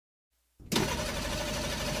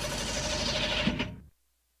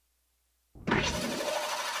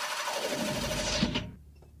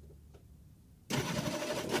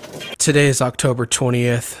Today is October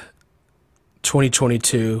 20th,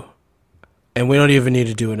 2022, and we don't even need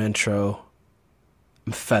to do an intro.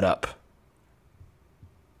 I'm fed up.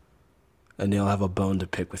 And Neil, I have a bone to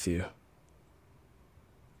pick with you.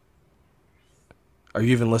 Are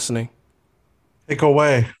you even listening? Pick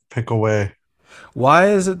away. Pick away. Why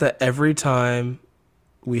is it that every time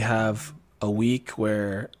we have a week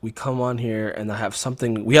where we come on here and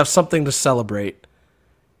we have something to celebrate,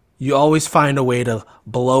 you always find a way to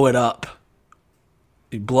blow it up.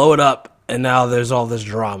 You blow it up, and now there's all this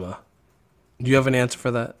drama. Do you have an answer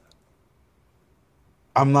for that?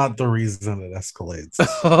 I'm not the reason it escalates.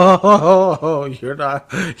 Oh, you're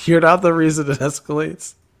not the reason it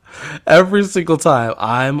escalates. Every single time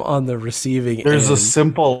I'm on the receiving There's a end.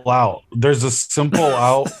 simple out. There's a simple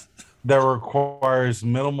out that requires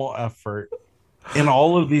minimal effort. In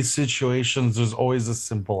all of these situations, there's always a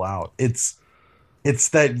simple out. It's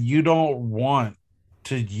that you don't want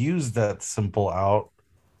to use that simple out,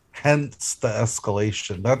 hence the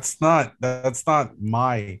escalation. That's not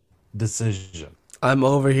my decision. I'm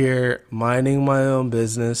over here minding my own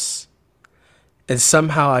business, and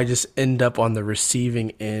somehow I just end up on the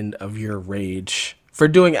receiving end of your rage for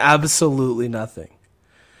doing absolutely nothing.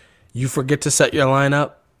 You forget to set your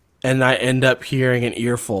lineup, and I end up hearing an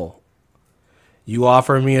earful. You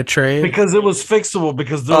offer me a trade. Because it was fixable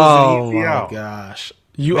because there was an Oh easy my out. gosh.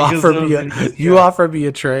 You Because offer there me was a an easy you out. offer me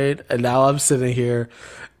a trade, and now I'm sitting here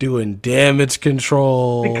doing damage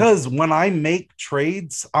control. Because when I make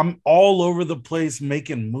trades, I'm all over the place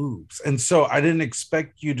making moves. And so I didn't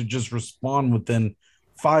expect you to just respond within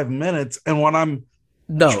 5 minutes. And when I'm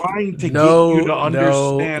No, trying to get you no, to no,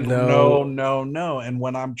 understand, no, no. no, no. And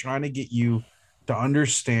when I'm trying to get you to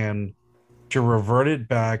understand, to revert it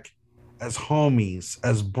back as homies,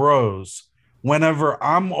 as bros, whenever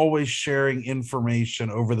I'm always sharing information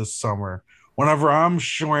over the summer, whenever I'm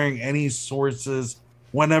sharing any sources,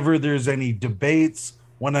 whenever there's any debates,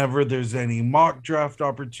 whenever there's any mock draft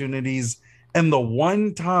opportunities, and the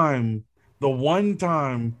one time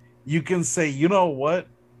you can say, you know what?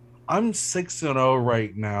 I'm 6-0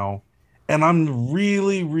 right now, and I'm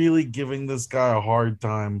really, really giving this guy a hard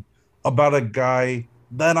time about a guy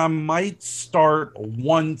that I might start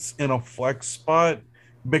once in a flex spot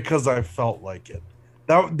because I felt like it.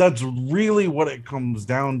 That's really what it comes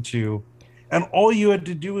down to. And all you had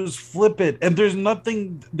to do is flip it. And there's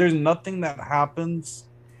nothing that happens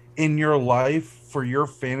in your life for your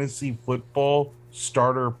fantasy football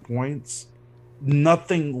starter points.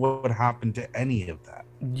 Nothing would happen to any of that,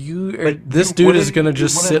 but This dude is gonna you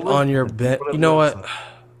just wouldn't sit on listen. your You bed. You wouldn't know what? listen.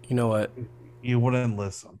 You know what? You wouldn't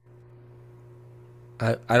listen.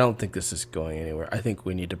 I don't think this is going anywhere. I think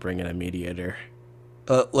we need to bring in a mediator.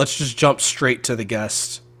 Let's just jump straight to the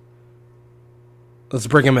guest. Let's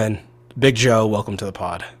bring him in. Big Joe, welcome to the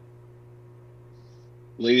pod.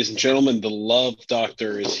 Ladies and gentlemen, the Love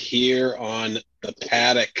Doctor is here on the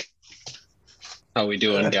paddock. How we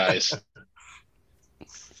doing, guys?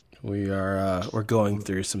 We're going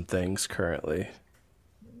through some things currently.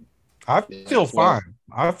 I Yeah, feel well, fine.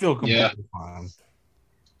 I feel yeah. completely fine.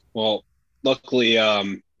 Well, luckily,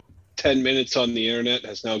 10 minutes on the internet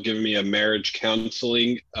has now given me a marriage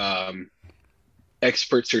counseling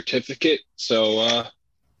expert certificate. So,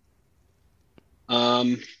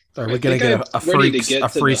 Are I we gonna think get I'm a ready free to a get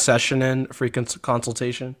to free the. session in a free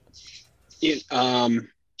consultation? It,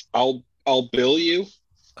 I'll bill you,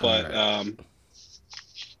 All but right.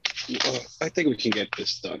 I think we can get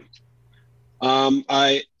this done.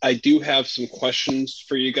 I do have some questions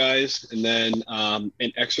for you guys, and then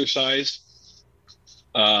an exercise.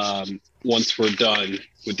 Once we're done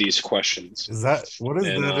with these questions, What is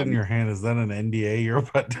and that in your hand? Is that an NDA you're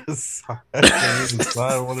about to sign?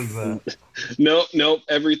 What is that? no, no,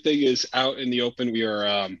 everything is out in the open.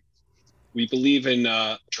 We believe in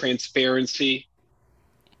transparency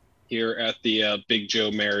here at the Big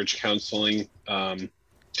Joe Marriage Counseling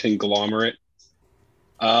conglomerate.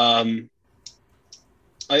 Um,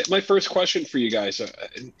 my first question for you guys: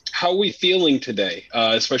 how are we feeling today,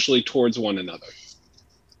 especially towards one another?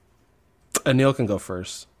 Neil can go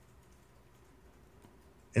first.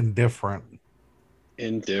 Indifferent.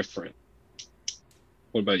 Indifferent.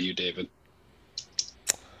 What about you, David?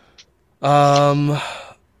 Um,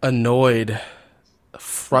 Annoyed,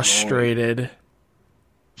 Annoyed. frustrated.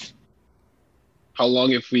 How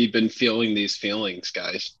long have we been feeling these feelings,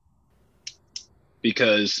 guys?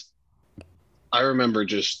 Because I remember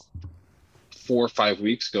just 4 or 5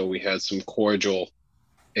 weeks ago, we had some cordial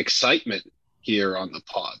excitement here on the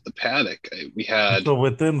pod, the paddock. We had So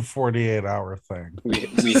within 48 hour thing. we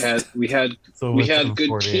we had we had So we had within good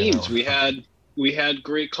 48 teams. hour We had thing. we had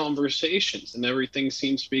great conversations, and everything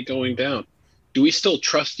seems to be going down. Do we still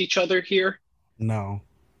trust each other here? No,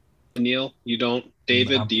 Neil, you don't.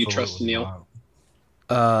 David, do you trust absolutely Neil? not.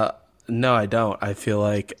 No, I don't. I feel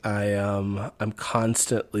like I'm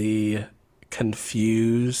constantly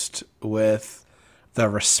confused with the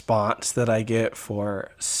response that I get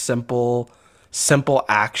for simple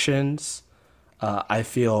actions. I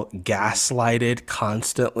feel gaslighted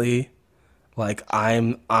constantly. Like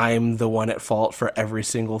I'm the one at fault for every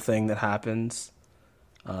single thing that happens.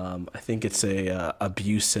 I think it's a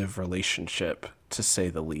abusive relationship to say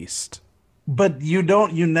the least. But you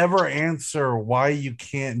never answer why you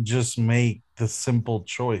can't just make the simple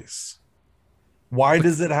choice. Why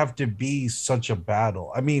does it have to be such a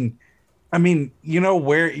battle? I mean, you know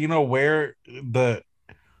where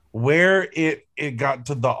where it got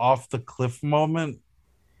to the off the cliff moment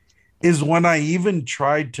is when I even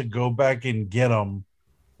tried to go back and get them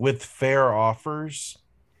with fair offers.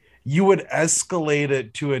 You would escalate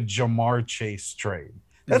it to a Jamar Chase trade.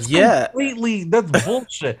 Yeah, That's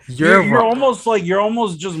bullshit. you're wrong. You're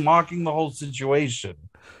almost just mocking the whole situation.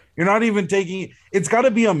 You're not even taking it's got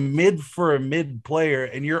to be a mid for a mid player,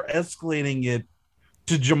 and you're escalating it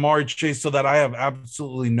to Jamar Chase so that I have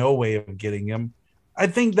absolutely no way of getting him. I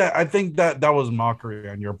think that that was mockery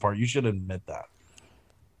on your part. You should admit that.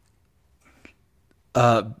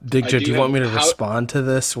 Dig I Joe, do do you have want me to how respond to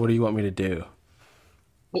this? What do you want me to do?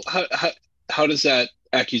 well, how does that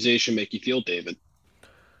accusation make you feel, David?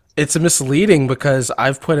 It's misleading because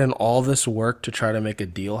I've put in all this work to try to make a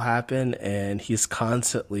deal happen, and he's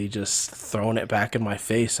constantly just thrown it back in my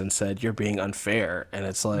face and said, "You're being unfair." And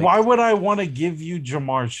it's Why like, would I want to give you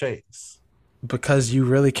Jamar Chase? because you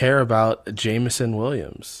really care about Jamison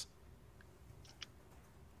Williams.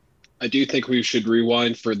 I do think we should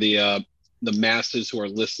rewind for the masses who are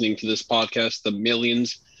listening to this podcast, the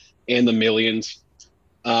millions and the millions.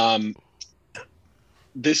 Um,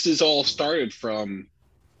 this is all started from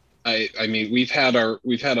I mean we've had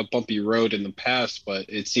a bumpy road in the past, but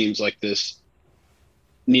it seems like this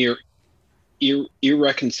near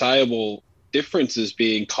irreconcilable difference is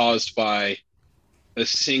being caused by a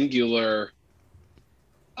singular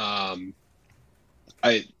um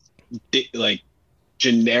I like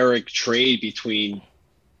generic trade between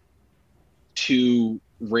two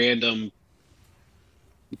random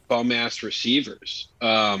bum ass receivers.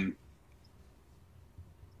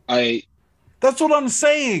 I That's what I'm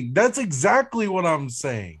saying. That's exactly what I'm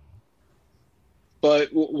saying. but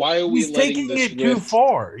why are we He's letting taking this it too rift?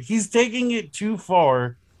 far. He's taking it too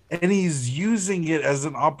far, and he's using it as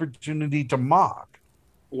an opportunity to mock.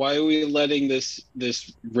 Why are we letting this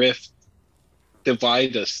rift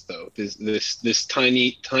divide us though? This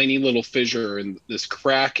tiny little fissure and this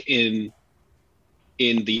crack in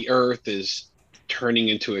the earth is turning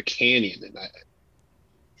into a canyon, and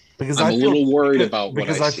because I'm I a feel little worried about what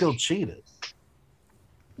I because I feel see. cheated,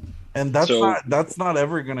 and So that's not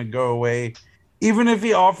ever going to go away. Even if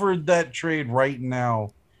he offered that trade right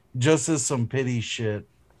now, just as some pity shit,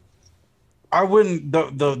 I wouldn't.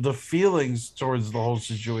 The feelings towards the whole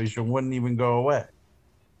situation wouldn't even go away.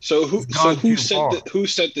 It's gone too far. who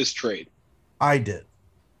sent this trade? I did.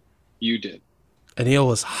 You did, Anil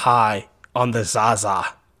was high on the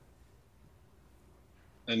Zaza.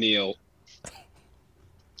 Anil.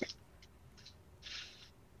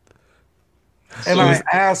 And It So was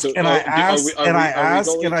I ask so and I ask and I are we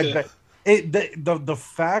ask and going I to? bet it the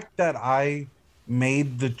fact that I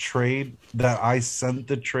made the trade, that I sent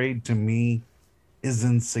the trade to me, is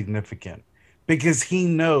insignificant because he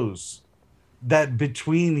knows that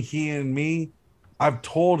between he and me, I've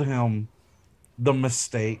told him the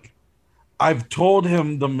mistake. I've told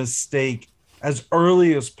him the mistake as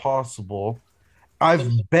early as possible.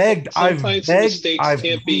 Sometimes mistakes I've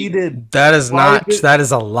can't be. pleaded that is not private, that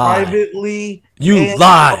is a lie. privately You and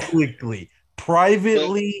lie. publicly.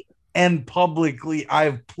 But Privately and publicly,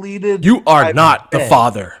 I've pleaded, You are I've not the begged.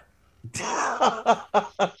 father.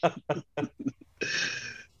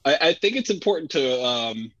 I think it's important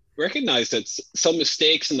to recognize that some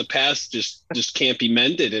mistakes in the past just can't be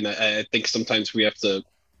mended, and I think sometimes we have to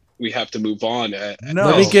move on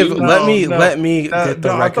Let me as No, give let humans. no, me no, let me no, get the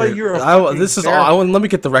no. I thought record. you were a I fucking this is all I therapist. want. Let me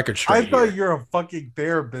get the record I straight thought here. you're a fucking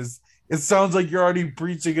therapist. It sounds like you're already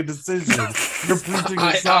preaching a decision. You're preaching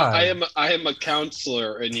a side. I am a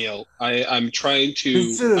counselor, Anil. This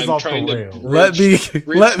shit is I'm off the trying to rails. Let me bridge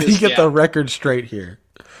let me this get the gap. record straight here.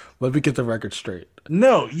 Let me get the record straight.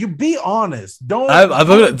 No, you be honest. I'm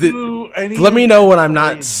Don't do any let of me this know when I'm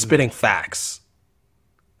not charade. spitting facts.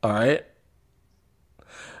 All right.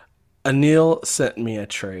 Anil sent me a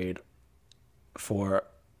trade for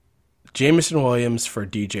Jamison Williams for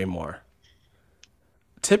DJ Moore.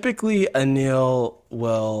 typically Anil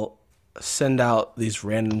will send out these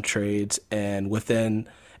random trades, and within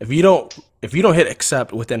if you don't hit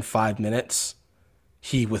accept within 5 minutes,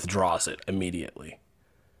 he withdraws it immediately.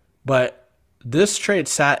 But this trade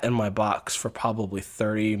sat in my box for probably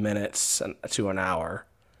 30 minutes to an hour,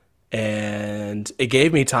 and it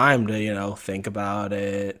gave me time to think about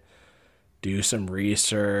it, do some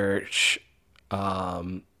research,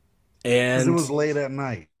 Because it was and late at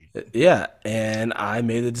night. yeah, and I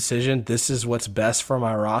made the decision. This is what's best for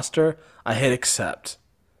my roster. I hit accept.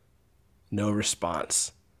 No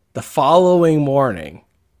response. The following morning,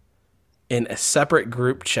 in a separate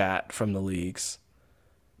group chat from the leagues,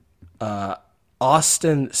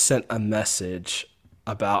 Austin sent a message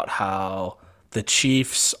about how the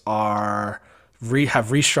Chiefs have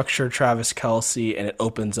restructured Travis Kelce, and it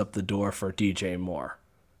opens up the door for DJ Moore.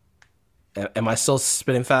 Am I still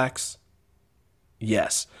spitting facts?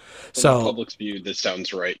 Yes. From the So public's view, this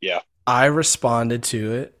sounds right. Yeah. I responded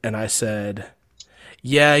to it and I said,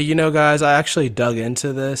 yeah, guys, I actually dug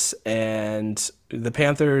into this, and the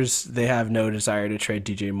Panthers, they have no desire to trade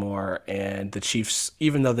DJ Moore, and the Chiefs,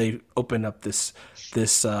 even though they opened up this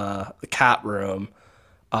cap room,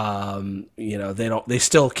 they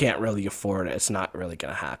still can't really afford it. It's not really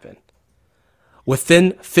going to happen.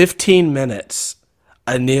 Within 15 minutes,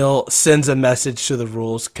 Anil sends a message to the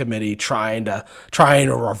rules committee trying to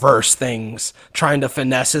reverse things, trying to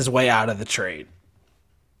finesse his way out of the trade.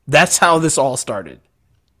 That's how this all started.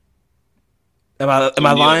 Am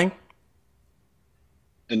I lying?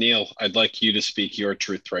 Anil, I'd like you to speak your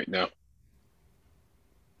truth right now.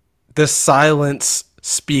 The silence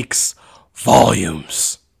speaks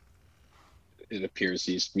volumes. It appears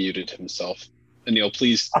he's muted himself. Anil,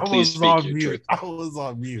 please I please was speak on your mute. truth. I was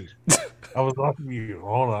on mute. I was on mute.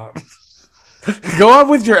 Hold on. Go on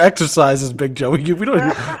with your exercises, Big Joe. We don't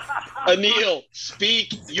Anil,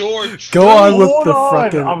 speak your truth. go on with Hold the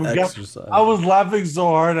on. fucking exercise. I was laughing so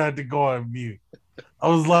hard I had to go on mute. I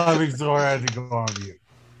was laughing so hard I had to go on mute.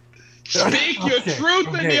 Speak your truth,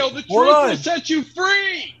 okay. Anil. The Hold truth on. will set you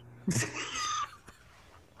free.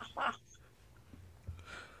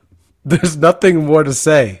 There's nothing more to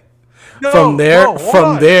say. No, From there, no, hold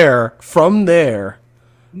on. from there,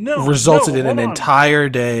 No, resulted no, in an hold on. entire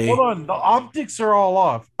day. Hold on. The optics are all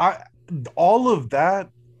off. All of that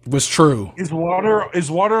Was true. is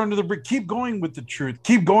water under the bridge. Keep going with the truth.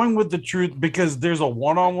 Keep going with the truth, because there's a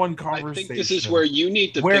one-on-one I conversation. think this is where you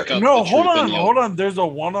need to where pick up no, the hold truth, on, Anil. hold on. There's a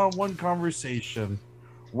one-on-one conversation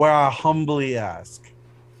where I humbly ask,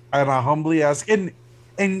 and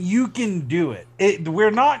you can do it.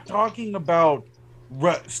 We're not talking about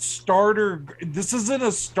starter. This isn't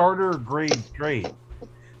a starter grade trade.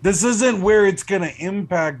 This isn't where it's going to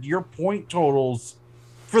impact your point totals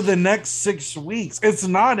for the next 6 weeks. It's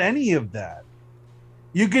not any of that.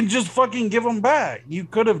 You can just fucking give them back. You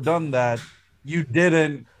could have done that. You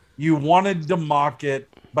didn't. You wanted to mock it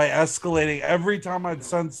by escalating. Every time I'd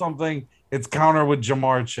send something, it's counter with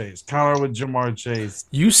Jamar Chase. Counter with Jamar Chase.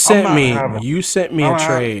 You I'm sent not me. having it. You sent me a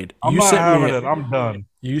trade. I'm You not sent having me. it. I'm done.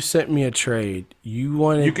 You sent me a trade. You You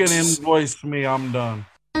wanted. can invoice me. I'm done.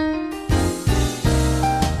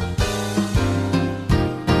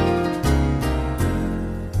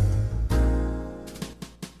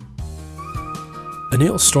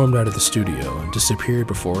 Anil stormed out of the studio and disappeared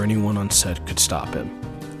before anyone on set could stop him.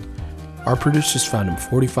 Our producers found him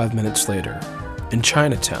 45 minutes later in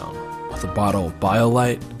Chinatown with a bottle of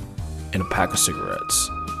BioLite and a pack of cigarettes.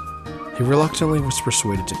 He reluctantly was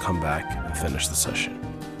persuaded to come back and finish the session.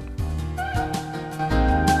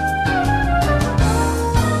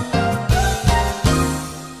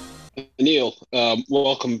 Anil,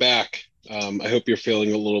 welcome back. I hope you're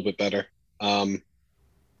feeling a little bit better.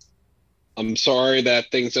 I'm sorry that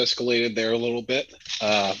things escalated there a little bit.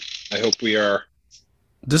 I hope we are.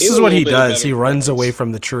 This in is a what he little bit of does. He better runs place. away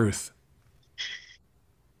from the truth.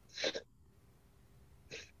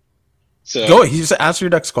 So, Go. He just asked your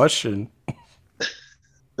next question.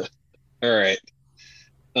 all right.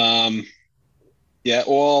 Yeah,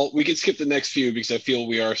 well, we can skip the next few because I feel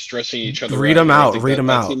we are stressing each other Read out them here. I out. think Read them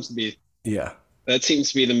that out. seems to be Yeah. that seems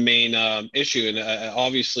to be the main issue. And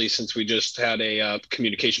obviously, since we just had a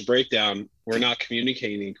communication breakdown, we're not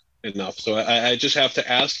communicating enough. So I just have to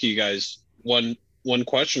ask you guys one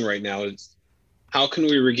question right now: is how can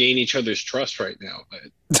we regain each other's trust right now?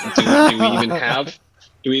 Do we even have?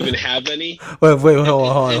 Do we even have any? Wait, hold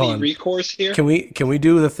on. Any recourse here? Can we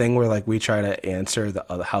do the thing where like we try to answer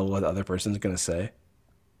what the other person's gonna say?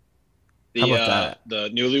 How about that? The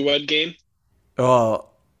newlywed game?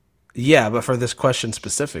 Well, yeah, but for this question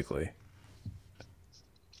specifically,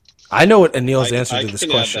 I know what Anil's answer I to this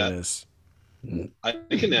can add question that. is. I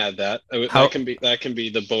can add that. How? That can be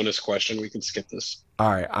the bonus question. We can skip this.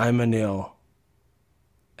 All right, I'm Anil.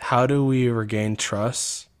 How do we regain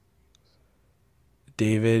trust?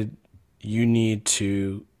 David, you need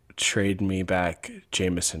to trade me back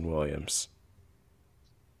Jamison Williams.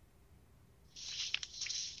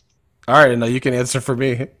 All right, now you can answer for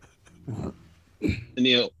me.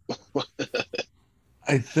 Neil,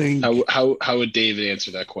 I think how would David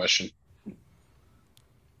answer that question?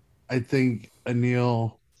 I think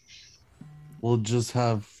Anil will just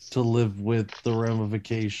have to live with the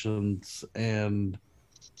ramifications, and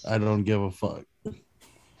I don't give a fuck.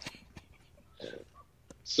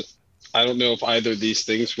 So, I don't know if either of these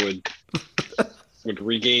things would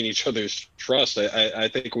regain each other's trust. I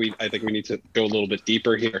think we need to go a little bit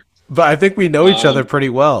deeper here. But I think we know each other Um, pretty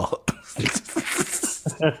well.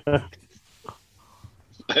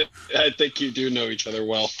 I think you do know each other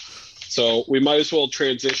well. So we might as well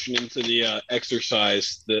transition into the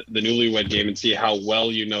exercise, the newlywed game, and see how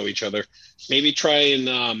well you know each other. Maybe try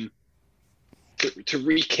and to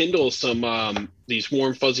rekindle some these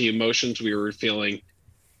warm fuzzy emotions we were feeling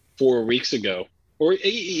 4 weeks ago, or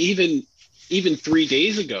even 3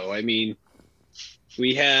 days ago. I mean,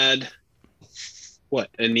 we had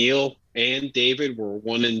what Anil and David were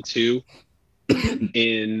 1-2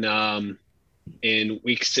 in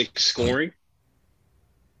week 6 scoring.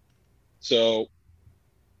 So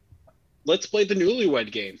let's play the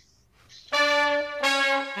newlywed game.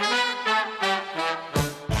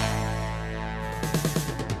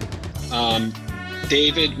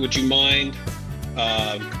 David, would you mind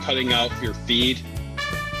cutting out your feed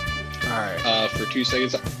All right. for 2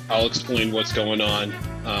 seconds? I'll explain what's going on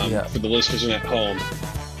Yeah. for the listeners at home.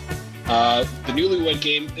 The newlywed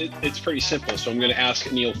game, it's pretty simple. So I'm going to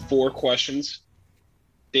ask Neil 4 questions.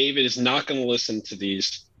 David is not going to listen to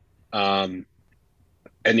these. And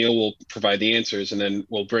Neil will provide the answers, and then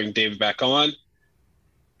we'll bring David back on.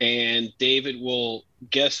 And David will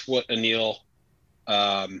guess what Neil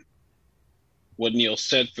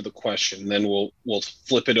said for the question. Then we'll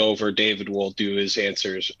flip it over. David will do his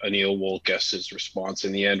answers. Anil will guess his response.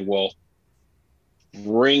 In the end, we'll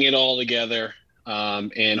bring it all together,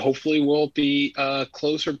 and hopefully we'll be a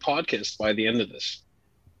closer podcast by the end of this.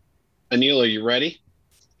 Anil, are you ready?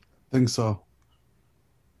 Think so.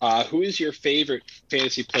 Who is your favorite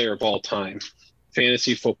fantasy player of all time?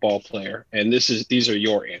 Fantasy football player, and these are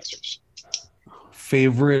your answers.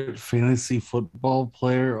 Favorite fantasy football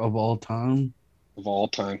player of all time? Of all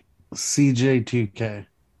time. CJ2K.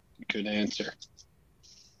 Good answer.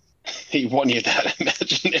 He won you that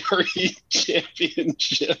imaginary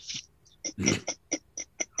championship.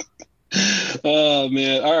 Oh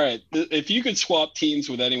man! All right. If you could swap teams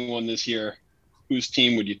with anyone this year, whose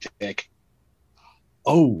team would you take?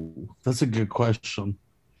 Oh, that's a good question.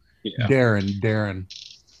 Yeah, Darren.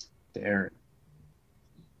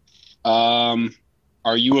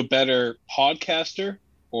 Are you a better podcaster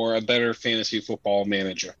or a better fantasy football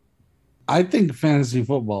manager? I think fantasy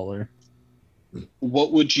footballer.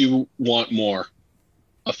 What would you want more?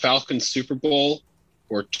 A Falcons Super Bowl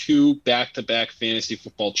or 2 back-to-back fantasy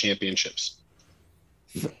football championships?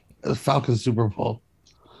 Falcon Super Bowl.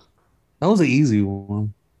 That was an easy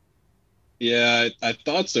one. Yeah, I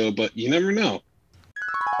thought so, but you never know.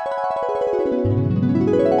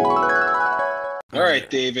 All right,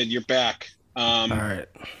 David, you're back. All right.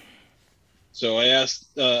 So I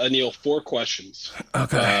asked Anil 4 questions.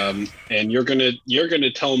 Okay. And you're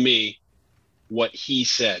gonna tell me what he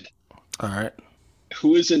said. All right.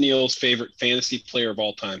 Who is Anil's favorite fantasy player of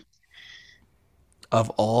all time? Of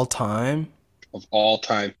all time, Of all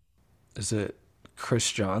time, is it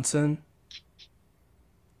Chris Johnson?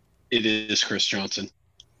 it is Chris Johnson.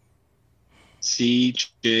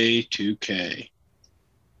 CJ2K.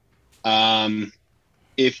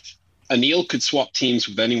 If Anil could swap teams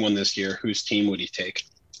with anyone this year, whose team would he take?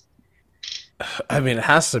 I mean, it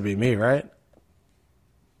has to be me, right?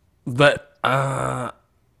 But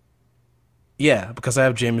yeah, because I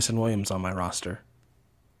have Jamison Williams on my roster.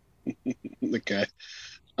 Okay.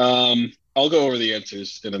 I'll go over the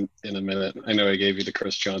answers in a minute. I know I gave you the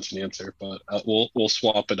Chris Johnson answer, but we'll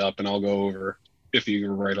swap it up, and I'll go over if you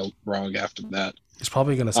were right or wrong after that. He's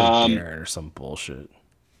probably gonna say Darren or some bullshit.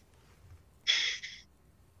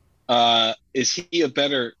 Is he a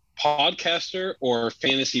better podcaster or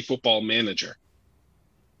fantasy football manager?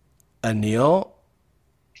 Anil?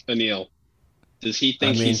 Anil, does he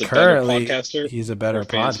think I mean, he's a better currently podcaster he's a better or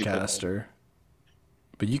fantasy football? podcaster.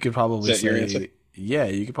 But you could probably Is that your answer? say, yeah,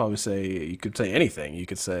 you could say anything. You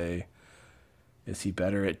could say, is he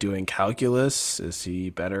better at doing calculus? Is he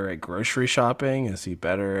better at grocery shopping? Is he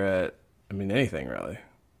better at, I mean, anything really.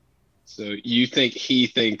 So you think he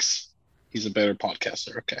thinks he's a better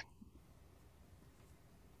podcaster? Okay.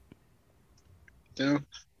 Down.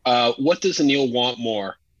 What does Anil want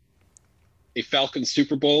more? A Falcons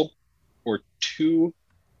Super Bowl or 2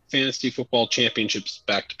 fantasy football championships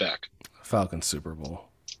back to back? Falcons Super Bowl.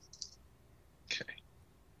 Okay.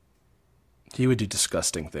 He would do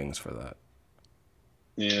disgusting things for that.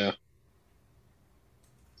 Yeah.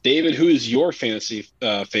 David, who is your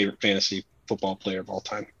favorite fantasy football player of all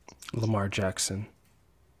time? Lamar Jackson.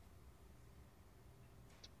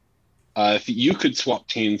 If you could swap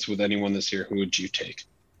teams with anyone this year, who would you take?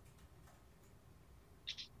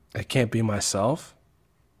 I can't be myself.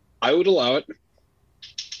 I would allow it.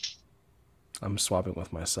 I'm swapping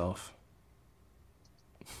with myself.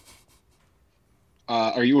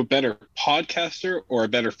 Are you a better podcaster or a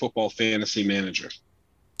better football fantasy manager?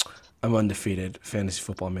 I'm undefeated fantasy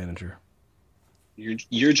football manager.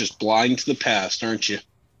 You're just blind to the past, aren't you?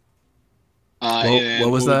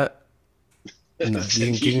 What was that? No,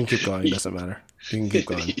 you can you, keep going. It doesn't matter. You can keep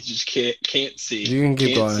going. you just can't see. You can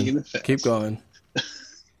keep Can't see in going. the past. Keep going.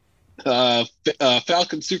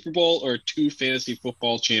 Falcon Super Bowl or 2 fantasy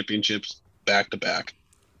football championships back to back?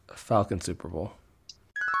 Falcon Super Bowl.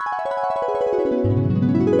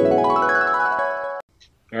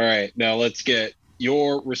 All right, now let's get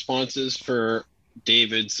your responses for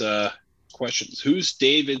David's questions. Who's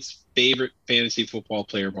David's favorite fantasy football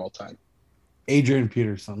player of all time? Adrian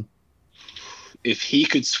Peterson. If he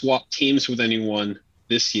could swap teams with anyone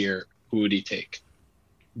this year, who would he take?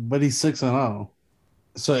 But he's 6-0.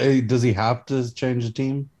 So does he have to change the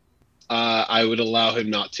team? I would allow him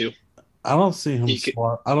not to. I don't see him He could-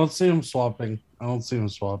 I don't see him swapping. I don't see him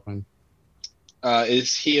swapping.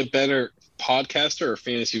 Is he a better podcaster or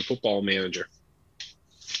fantasy football manager?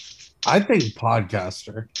 I think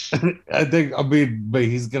podcaster. But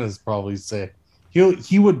he's gonna probably say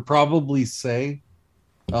he would probably say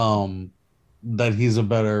that he's a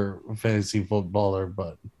better fantasy footballer,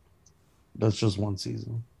 but that's just one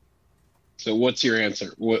season. So what's your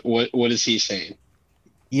answer? What is he saying?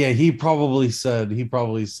 Yeah, he probably said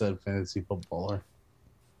fantasy footballer.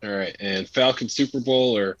 All right, and Falcon Super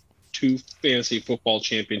Bowl or 2 fantasy football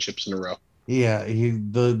championships in a row? Yeah,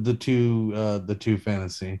 the two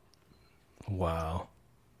fantasy. Wow.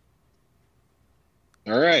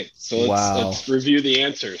 All right, so let's review the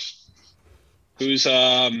answers. Who's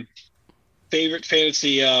favorite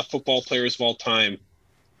fantasy football players of all time?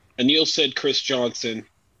 Anil said Chris Johnson.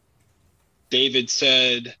 David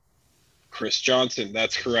said Chris Johnson.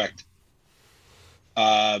 That's correct.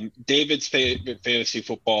 David's favorite fantasy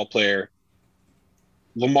football player,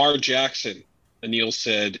 Lamar Jackson. Anil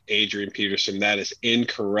said Adrian Peterson. That is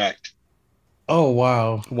incorrect. Oh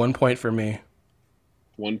wow. 1 point for me.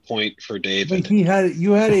 1 point for David. But you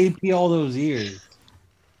had AP all those years.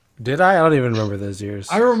 Did I? I don't even remember those years.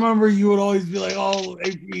 I remember you would always be like, "Oh,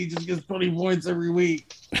 AP just gets 20 points every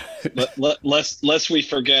week." Lest we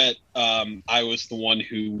forget, I was the one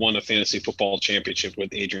who won a fantasy football championship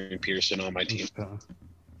with Adrian Peterson on my team.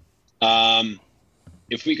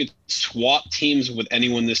 If we could swap teams with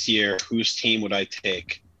anyone this year, whose team would I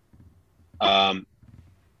take?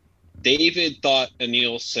 David thought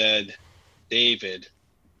Anil said David,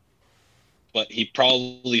 but he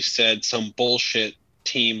probably said some bullshit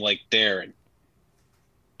team like Darren.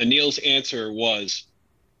 Anil's answer was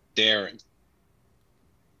Darren.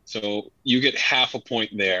 So you get half a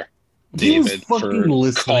point there, David, for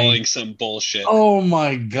calling some bullshit. Oh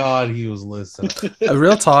my god, he was listening. A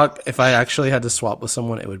real talk, if I actually had to swap with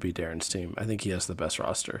someone, it would be Darren's team. I think he has the best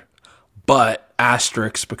roster. But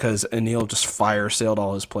asterisks because Anil just fire sailed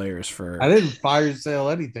all his players for. I didn't fire sale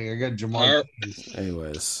anything. I got Jamal.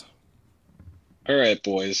 Anyways. All right,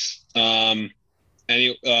 boys. For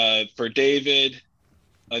David,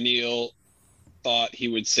 Anil thought he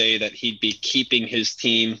would say that he'd be keeping his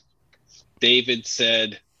team. David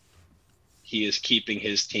said he is keeping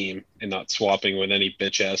his team and not swapping with any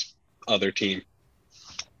bitch-ass other team.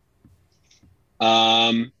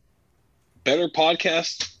 Better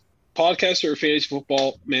podcaster or fantasy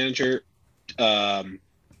football manager?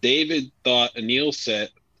 David thought Anil said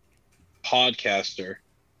podcaster.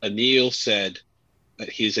 Anil said that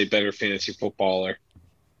he's a better fantasy footballer.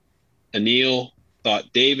 Anil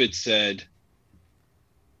thought David said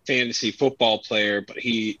fantasy football player, but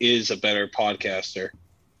he is a better podcaster.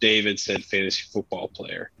 David said fantasy football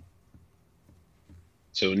player.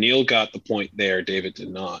 So Neil got the point there. David did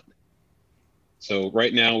not. So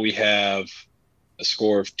right now we have a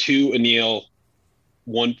score of 2 Anil,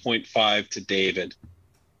 1.5 to David.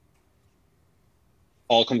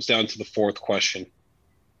 All comes down to the fourth question.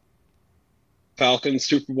 Falcons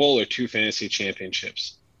Super Bowl or 2 fantasy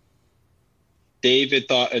championships? David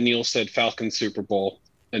thought Anil said Falcon Super Bowl.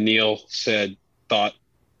 Anil thought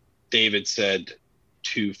David said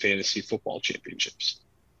 2 fantasy football championships.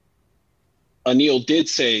 Anil did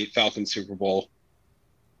say Falcon Super Bowl.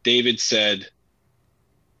 David said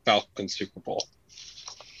Falcon Super Bowl.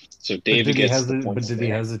 So David gets the points. But did he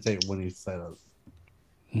hesitate when he said it?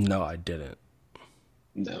 No, I didn't.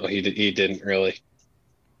 No, he didn't really.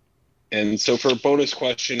 And so for a bonus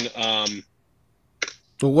question,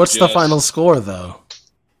 Well, what's the final score, though?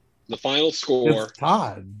 The final score. It's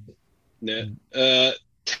tied.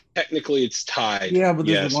 Technically, it's tied. Yeah, but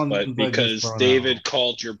yes, but because David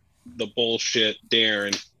called the bullshit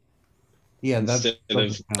Darren. Yeah, that's all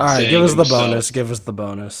right. Give us the bonus. Give us the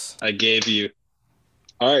bonus. I gave you.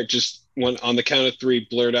 All right, just on the count of 3,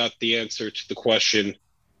 blurt out the answer to the question.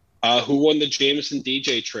 Who won the Jameson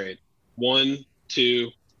DJ trade? 1,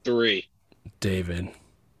 2, 3. David.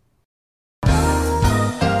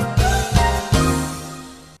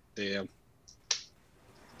 Damn.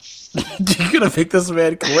 You're gonna make this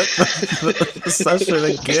man quit the session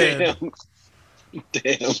again.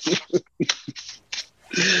 Damn.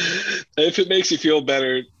 If it makes you feel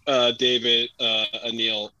better, David,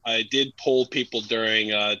 Anil, I did poll people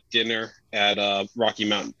during dinner at Rocky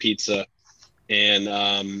Mountain Pizza,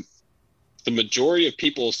 and the majority of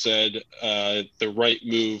people said the right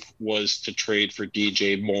move was to trade for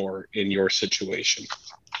DJ Moore in your situation.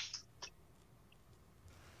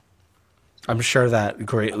 I'm sure that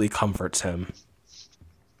greatly comforts him.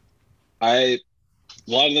 A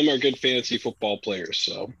lot of them are good fantasy football players,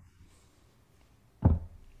 so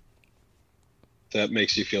that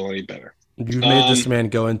makes you feel any better. You made this man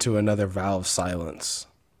go into another vow of silence.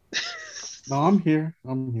 No, I'm here.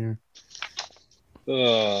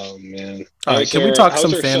 Oh man! All right, can we talk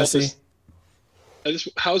some fantasy?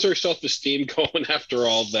 How's our self-esteem going after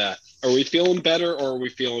all that? Are we feeling better or are we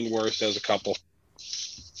feeling worse as a couple?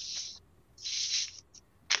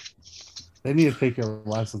 They need to take your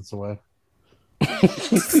license away.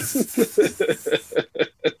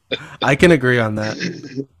 I can agree on that.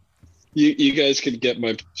 You guys can get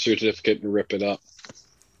my certificate and rip it up.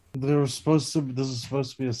 This is supposed to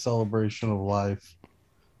be a celebration of life.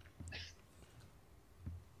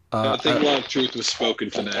 I think a lot of truth was spoken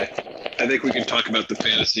today. I think we can talk about the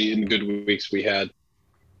fantasy and good weeks we had.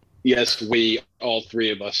 Yes, all 3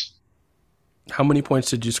 of us. How many points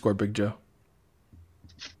did you score, Big Joe?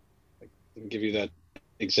 I'll give you that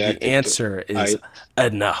exact. The answer is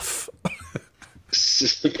enough.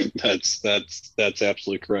 That's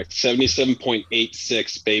absolutely correct.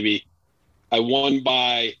 77.86, baby. I won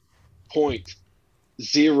by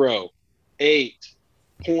 0.08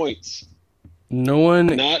 points. No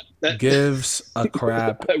one gives a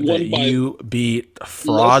crap that you beat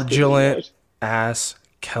fraudulent ass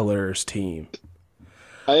Keller's team.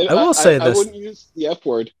 I will say this. I wouldn't use the F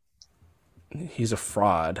word. He's a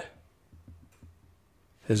fraud.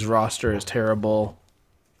 His roster is terrible.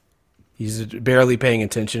 He's barely paying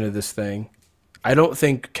attention to this thing. I don't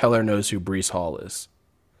think Keller knows who Breece Hall is.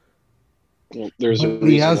 Well, there's a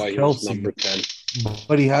reason why he was number 10.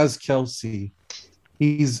 But he has Kelsey.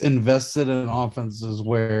 He's invested in offenses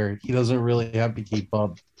where he doesn't really have to keep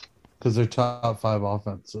up because they're top 5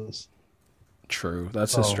 offenses. True.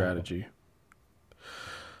 That's his strategy.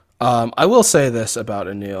 I will say this about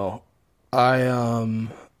Anil. I'll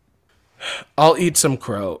eat some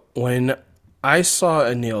crow. When I saw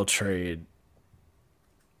Anil trade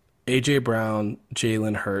A.J. Brown,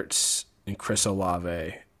 Jalen Hurts, and Chris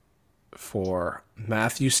Olave for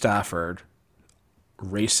Matthew Stafford,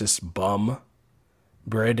 racist bum,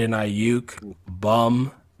 Brandon Ayuk,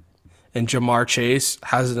 bum, and Jamar Chase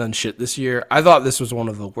hasn't done shit this year, I thought this was one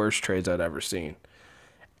of the worst trades I'd ever seen.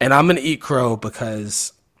 And I'm going to eat crow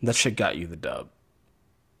because that shit got you the dub.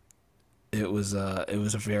 It was a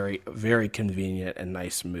very, very convenient and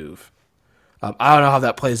nice move. I don't know how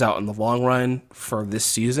that plays out in the long run for this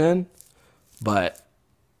season, but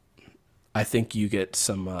I think you get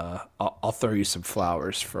some. I'll throw you some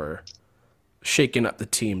flowers for shaking up the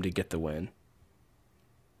team to get the win.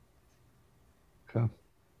 Okay.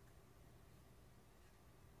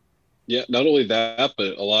 Yeah, not only that,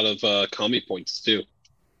 but a lot of commie points too.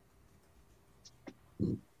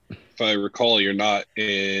 If I recall, you're not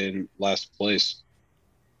in last place.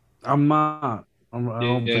 I'm not. I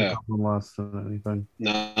don't think I'm less than anything.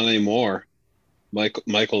 Not anymore.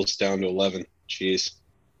 Michael's down to 11. Jeez.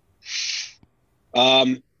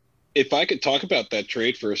 If I could talk about that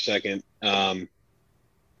trade for a second, I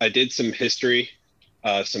did some history,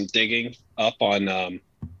 some digging up on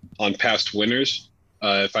past winners.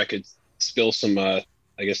 If I could spill some,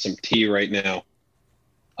 some tea right now.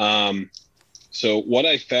 So what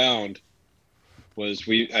I found was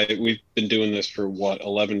we've been doing this for what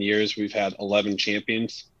 11 years. We've had 11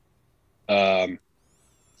 champions. Um,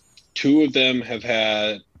 Two of them have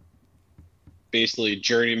had basically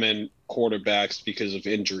journeyman quarterbacks because of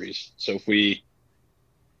injuries. So if we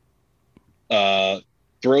uh,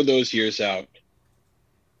 throw those years out,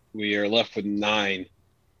 we are left with nine.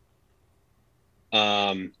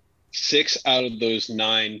 Six out of those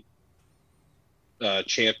nine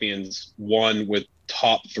champions won with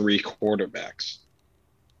top three quarterbacks,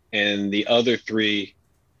 and the other three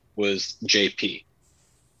was JP.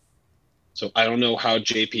 So I don't know how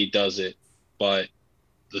JP does it, but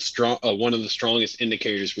the strong one of the strongest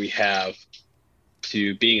indicators we have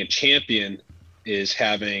to being a champion is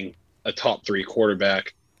having a top three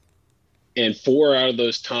quarterback. And four out of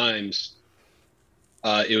those times,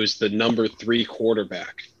 it was the number three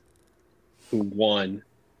quarterback who won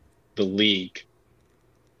the league.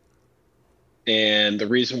 And the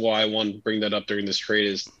reason why I wanted to bring that up during this trade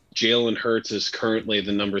is Jalen Hurts is currently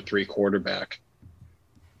the number three quarterback.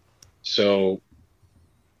 So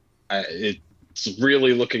it's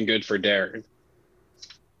really looking good for Darren.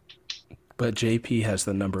 But JP has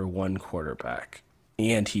the number one quarterback,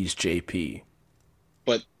 and he's JP.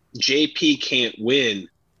 But JP can't win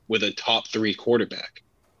with a top three quarterback.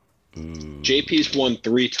 JP's won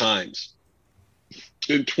three times.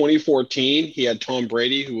 In 2014, he had Tom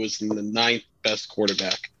Brady, who was the ninth best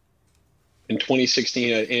quarterback. In 2016, he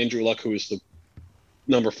had Andrew Luck, who was the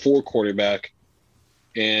number four quarterback.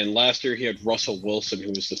 And last year, he had Russell Wilson, who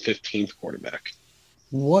was the 15th quarterback.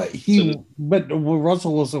 But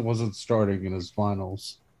Russell Wilson wasn't starting in his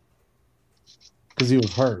finals because he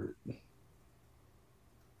was hurt.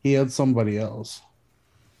 He had somebody else.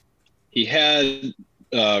 He had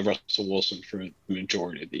Russell Wilson for the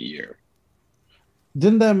majority of the year.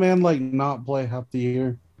 Didn't that man not play half the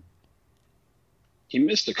year? He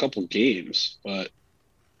missed a couple games, but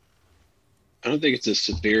I don't think it's as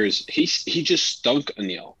severe as he just stunk,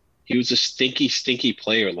 Anil. He was a stinky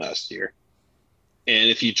player last year. And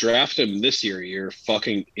if you draft him this year, you're a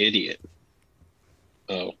fucking idiot.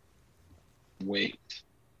 Oh, wait.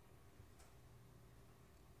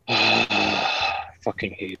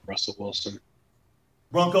 Fucking hate Russell Wilson.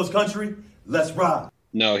 Broncos country, let's ride.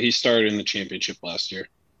 No, he started in the championship last year.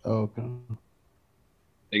 Oh, okay.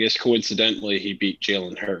 I guess coincidentally, he beat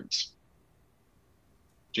Jalen Hurts.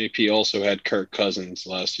 JP also had Kirk Cousins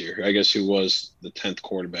last year, I guess, who was the 10th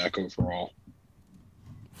quarterback overall.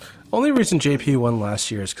 Only reason JP won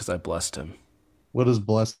last year is because I blessed him. What is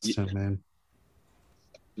blessed him,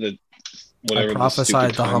 man? I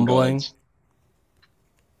prophesied the humbling. Gods.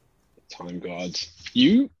 Time gods.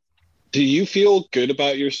 Do you feel good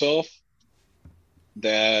about yourself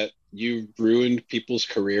that you ruined people's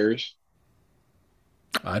careers?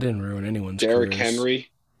 I didn't ruin anyone's Derrick careers.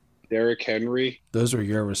 Derrick Henry. Those were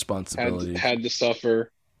your responsibilities. Had to suffer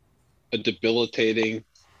a debilitating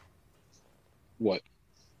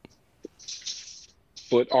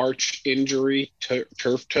foot arch injury,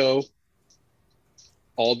 turf toe,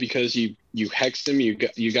 all because you hexed him.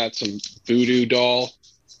 You got some voodoo doll.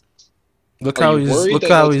 Look how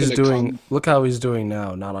he's doing. Look how he's doing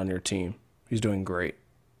now. Not on your team. He's doing great.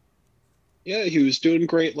 Yeah, he was doing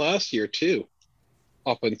great last year too,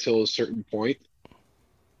 up until a certain point.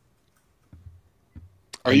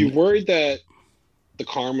 Are you worried that the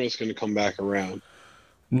karma is going to come back around?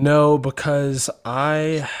 No, because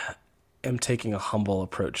I am taking a humble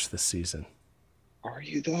approach this season. Are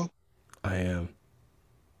you though? I am.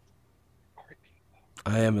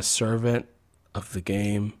 I am a servant of the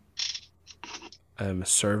game. I am a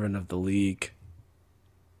servant of the league.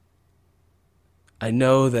 I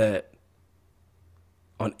know that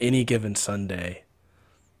on any given Sunday,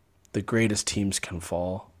 the greatest teams can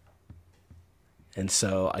fall. And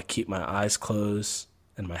so I keep my eyes closed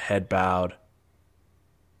and my head bowed,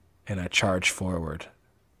 and I charge forward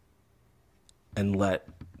and let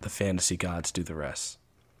the fantasy gods do the rest.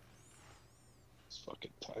 It's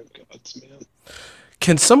fucking time gods, man.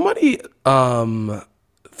 Can somebody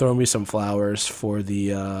throw me some flowers for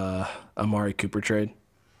the Amari Cooper trade?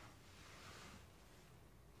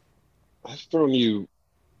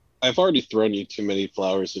 I've already thrown you too many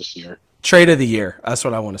flowers this year. Trade of the year. That's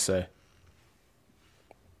what I want to say.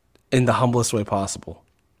 In the humblest way possible.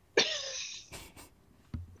 It's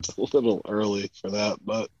a little early for that,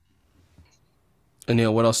 but...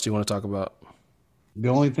 Anil, what else do you want to talk about? The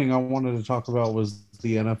only thing I wanted to talk about was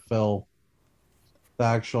the NFL, the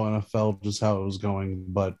actual NFL, just how it was going.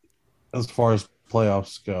 But as far as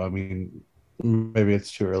playoffs go, I mean, maybe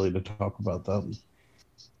it's too early to talk about that.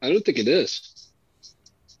 I don't think it is.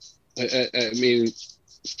 I mean,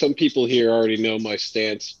 some people here already know my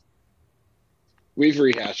stance We've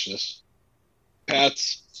rehashed this.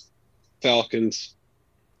 Pats, Falcons,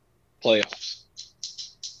 playoffs.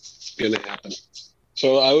 It's gonna happen.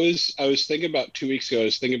 So I was thinking about 2 weeks ago. I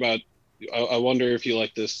was thinking about. I wonder if you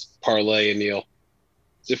like this parlay, Neil.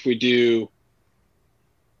 If we do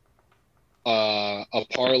a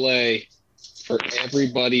parlay for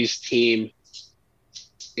everybody's team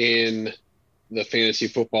in the fantasy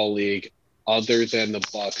football league, other than the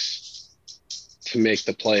Bucks, to make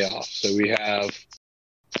the playoffs. So we have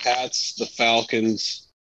Pats, the Falcons,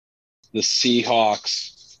 the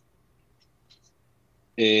Seahawks,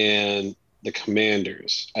 and the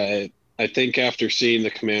Commanders. I think after seeing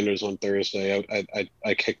the Commanders on Thursday,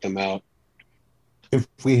 I kicked them out. If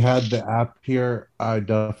we had the app here, I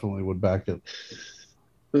definitely would back it.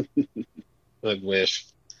 I wish.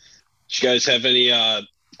 Do you guys have any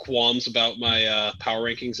qualms about my power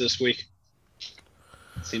rankings this week?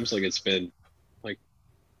 It seems like it's been like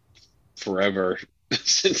forever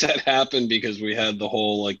since that happened because we had the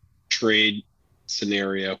whole like trade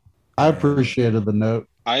scenario. I appreciated the note.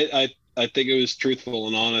 I think it was truthful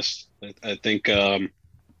and honest. I think our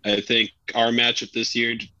matchup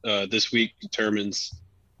this week determines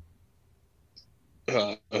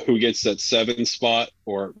who gets that 7 spot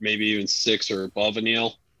or maybe even 6 or above a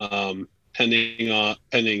Neil,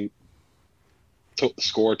 pending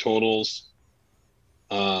score totals.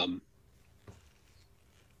 I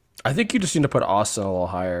think you just need to put Austin a little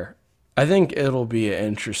higher. I think it'll be an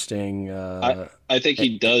interesting. I think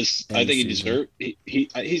he does. I think he deserves.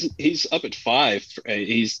 He's up at 5.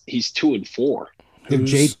 He's 2-4. If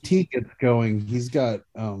JT gets going, he's got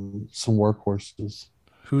some workhorses.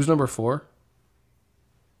 Who's number 4?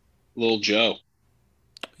 Little Joe.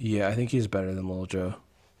 Yeah, I think he's better than Little Joe.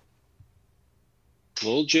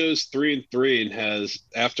 Little Joe's 3-3 and has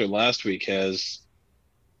after last week has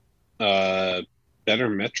better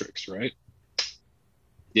metrics, right?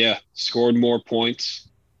 Yeah, scored more points.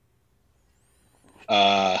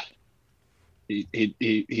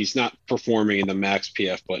 He's not performing in the max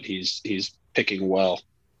PF, but he's picking well.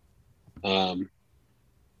 Well,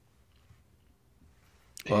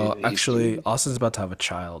 actually, Austin's about to have a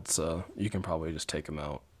child, so you can probably just take him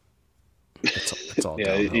out. It's all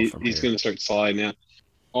yeah, he's going to start sliding out.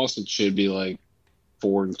 Austin should be like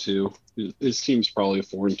 4-2. His team's probably a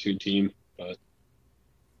 4-2 team, but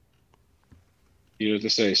you know what to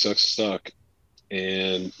say, sucks to suck.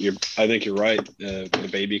 And I think you're right. The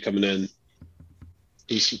baby coming in,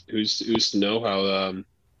 who's to know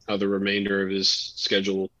how the remainder of his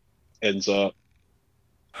schedule ends up.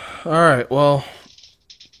 All right, well,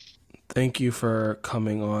 thank you for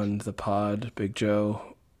coming on the pod, Big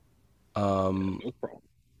Joe. No problem.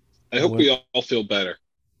 I hope we all feel better.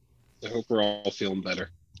 I hope we're all feeling better.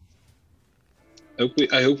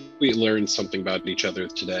 I hope we learned something about each other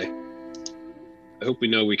today. I hope we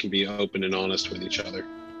know we can be open and honest with each other.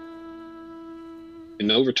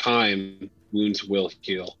 And over time, wounds will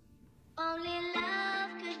heal. Only love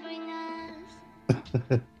could bring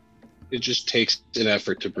us. It just takes an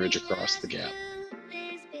effort to bridge across the gap.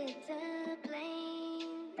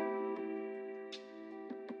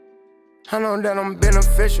 I know that I'm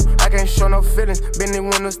beneficial, I can't show no feelings. Been in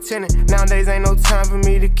windows tinted, nowadays ain't no time for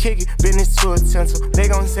me to kick it. Business too essential, they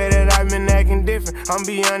gon' say that I've been acting different. I'm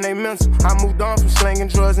beyond they mental, I moved on from slinging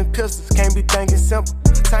drugs and pistols. Can't be thinking simple,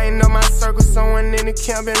 tighten up my circle, someone in the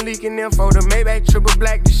camp been leaking info. The Maybach triple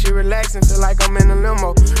black, this shit relaxing, feel like I'm in a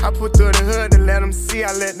limo. I put through the hood to let them see,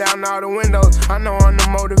 I let down all the windows. I know I'm the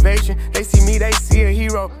motivation, they see me, they see a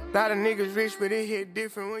hero. Lot of niggas rich, but it hit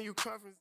different when you come from